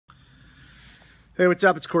Hey, what's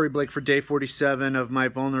up? It's Corey Blake for day 47 of my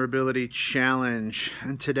Vulnerability Challenge.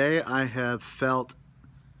 And today I have felt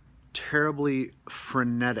terribly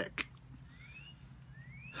frenetic.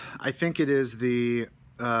 I think it is the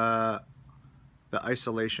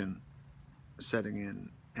isolation setting in,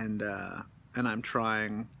 and I'm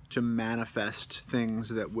trying to manifest things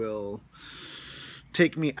that will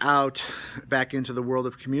take me out back into the world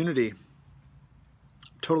of community.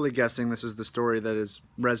 Totally guessing this is the story that is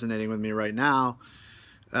resonating with me right now,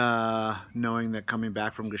 knowing that coming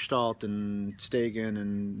back from Gestalt and Stegen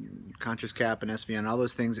and Conscious Cap and SVN and all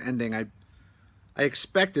those things ending, I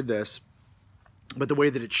expected this, but the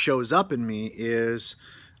way that it shows up in me is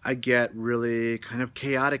I get really kind of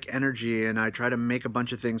chaotic energy and I try to make a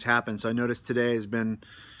bunch of things happen. So I noticed today has been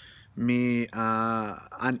me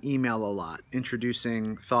on email a lot,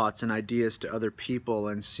 introducing thoughts and ideas to other people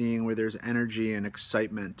and seeing where there's energy and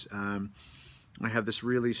excitement. I have this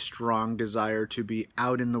really strong desire to be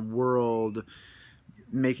out in the world,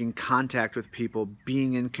 making contact with people,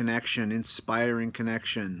 being in connection, inspiring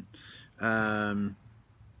connection. And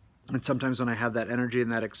sometimes when I have that energy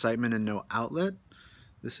and that excitement and no outlet,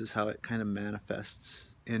 this is how it kind of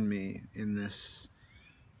manifests in me, in this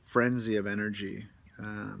frenzy of energy.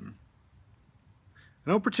 I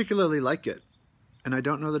don't particularly like it, and I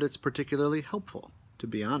don't know that it's particularly helpful, to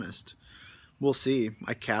be honest. We'll see.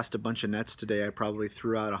 I cast a bunch of nets today. I probably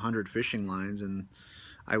threw out 100 fishing lines, and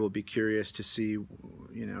I will be curious to see,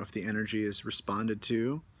 if the energy is responded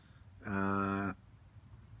to or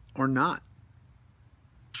not.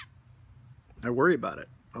 I worry about it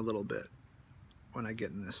a little bit when I get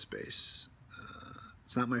in this space.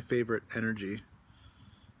 It's not my favorite energy.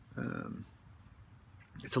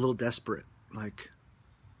 It's a little desperate. Like,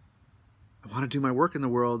 I want to do my work in the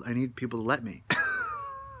world. I need people to let me.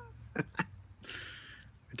 I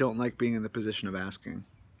don't like being in the position of asking.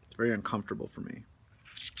 It's very uncomfortable for me.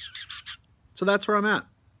 So that's where I'm at.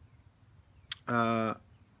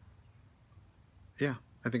 Yeah,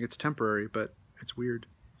 I think it's temporary, but it's weird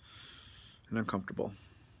and uncomfortable.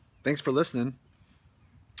 Thanks for listening.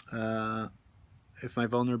 If my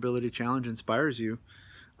vulnerability challenge inspires you,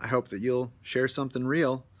 I hope that you'll share something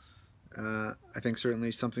real. I think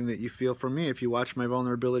certainly something that you feel from me if you watch my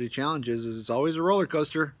vulnerability challenges is it's always a roller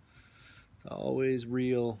coaster. It's always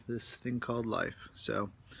real, this thing called life. So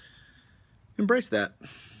embrace that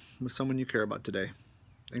with someone you care about today.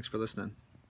 Thanks for listening.